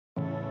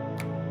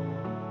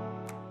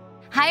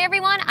Hi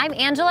everyone, I'm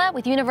Angela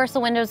with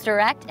Universal Windows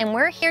Direct, and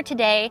we're here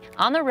today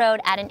on the road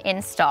at an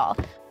install.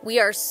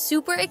 We are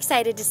super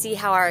excited to see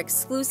how our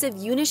exclusive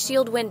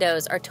UniShield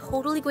windows are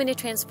totally going to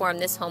transform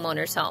this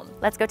homeowner's home.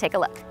 Let's go take a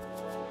look.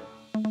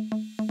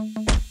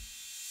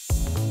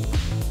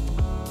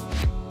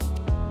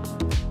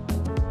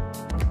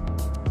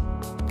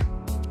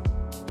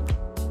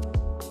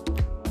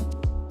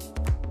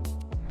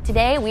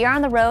 Today, we are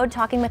on the road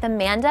talking with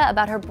Amanda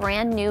about her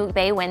brand new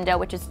bay window,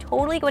 which is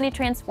totally going to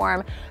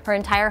transform her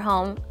entire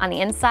home on the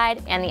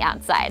inside and the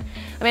outside.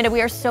 Amanda,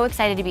 we are so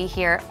excited to be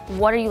here.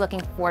 What are you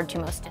looking forward to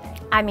most today?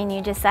 I mean,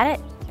 you just said it.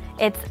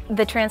 It's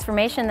the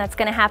transformation that's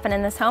going to happen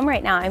in this home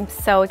right now. I'm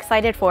so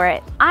excited for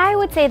it. I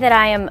would say that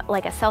I am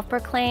like a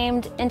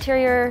self-proclaimed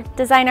interior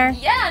designer.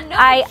 Yeah, no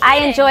I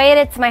enjoy it.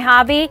 It's my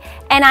hobby.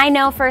 And I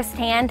know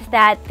firsthand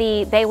that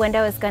the bay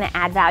window is going to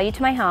add value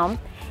to my home.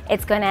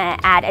 It's going to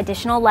add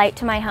additional light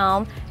to my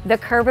home. The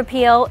curb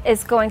appeal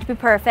is going to be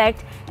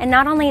perfect. And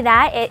not only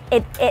that,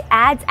 it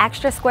adds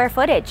extra square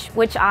footage,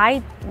 which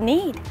I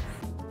need.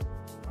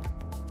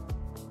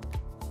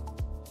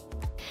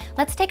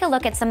 Let's take a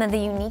look at some of the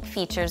unique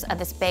features of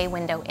this bay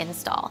window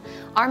install.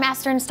 Our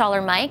master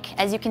installer, Mike,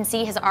 as you can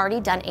see, has already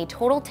done a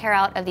total tear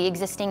out of the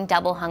existing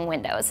double hung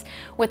windows.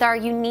 With our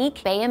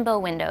unique bay and bow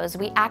windows,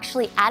 we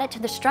actually added to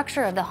the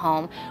structure of the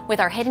home with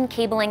our hidden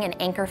cabling and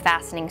anchor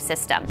fastening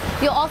system.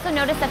 You'll also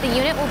notice that the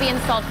unit will be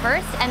installed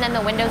first and then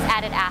the windows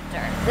added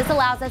after. This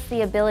allows us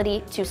the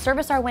ability to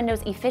service our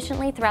windows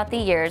efficiently throughout the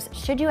years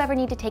should you ever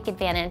need to take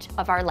advantage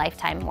of our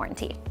lifetime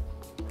warranty.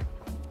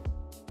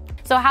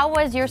 So how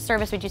was your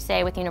service, would you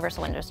say, with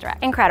Universal Windows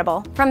Direct?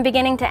 Incredible, from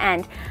beginning to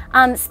end.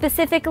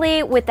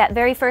 Specifically with that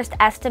very first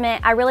estimate,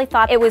 I really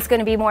thought it was going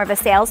to be more of a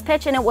sales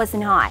pitch, and it was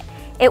not.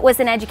 It was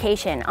an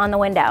education on the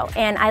window,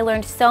 and I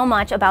learned so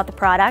much about the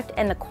product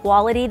and the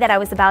quality that I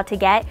was about to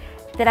get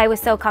that I was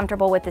so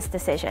comfortable with this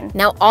decision.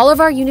 Now, all of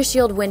our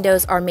UniShield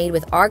windows are made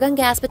with argon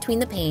gas between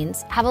the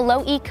panes, have a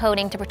low E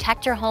coating to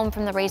protect your home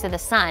from the rays of the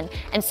sun,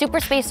 and super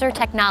spacer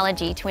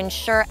technology to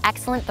ensure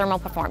excellent thermal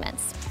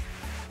performance.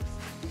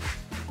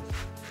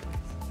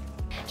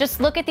 Just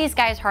look at these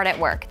guys hard at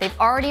work. They've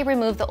already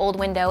removed the old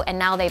window and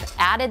now they've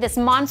added this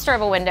monster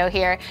of a window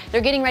here. They're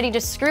getting ready to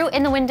screw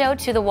in the window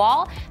to the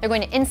wall. They're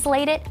going to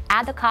insulate it,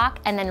 add the caulk,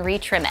 and then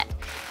retrim it.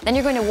 Then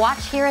you're going to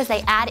watch here as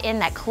they add in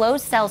that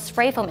closed cell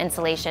spray foam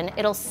insulation.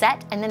 It'll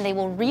set and then they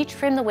will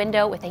retrim the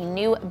window with a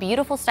new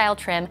beautiful style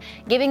trim,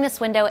 giving this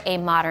window a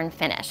modern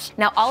finish.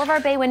 Now all of our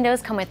bay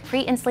windows come with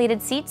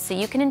pre-insulated seats so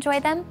you can enjoy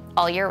them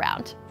all year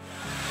round.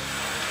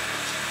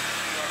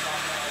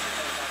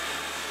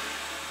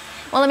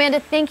 Well, Amanda,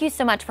 thank you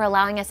so much for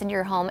allowing us into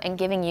your home and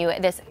giving you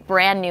this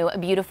brand new,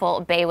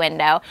 beautiful bay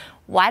window.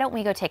 Why don't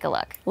we go take a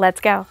look? Let's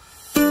go.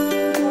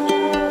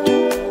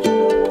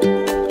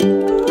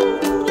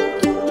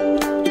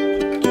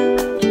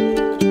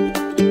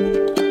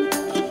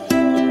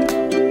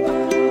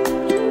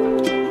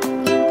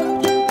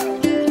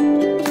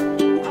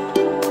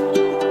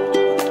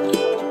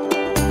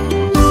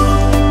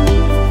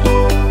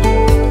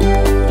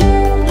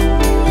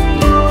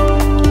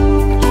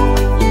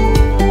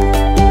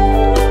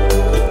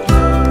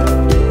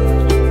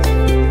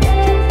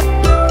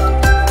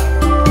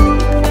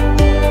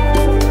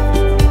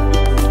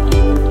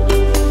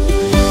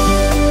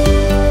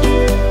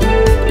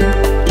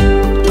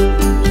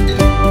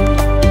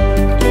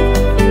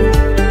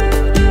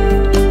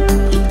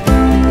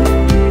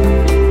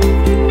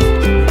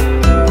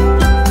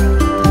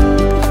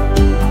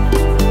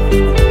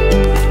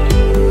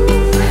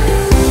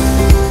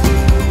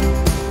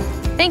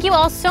 Thank you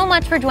all so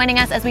much for joining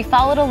us as we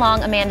followed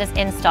along Amanda's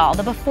install.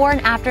 The before and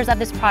afters of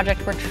this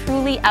project were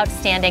truly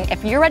outstanding.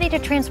 If you're ready to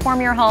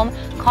transform your home,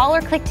 call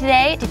or click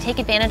today to take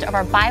advantage of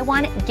our buy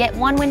one, get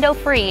one window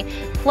free,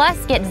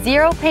 plus get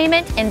 0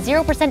 payment and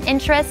 0%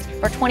 interest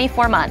for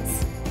 24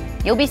 months.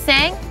 You'll be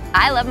saying,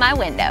 I love my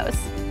windows.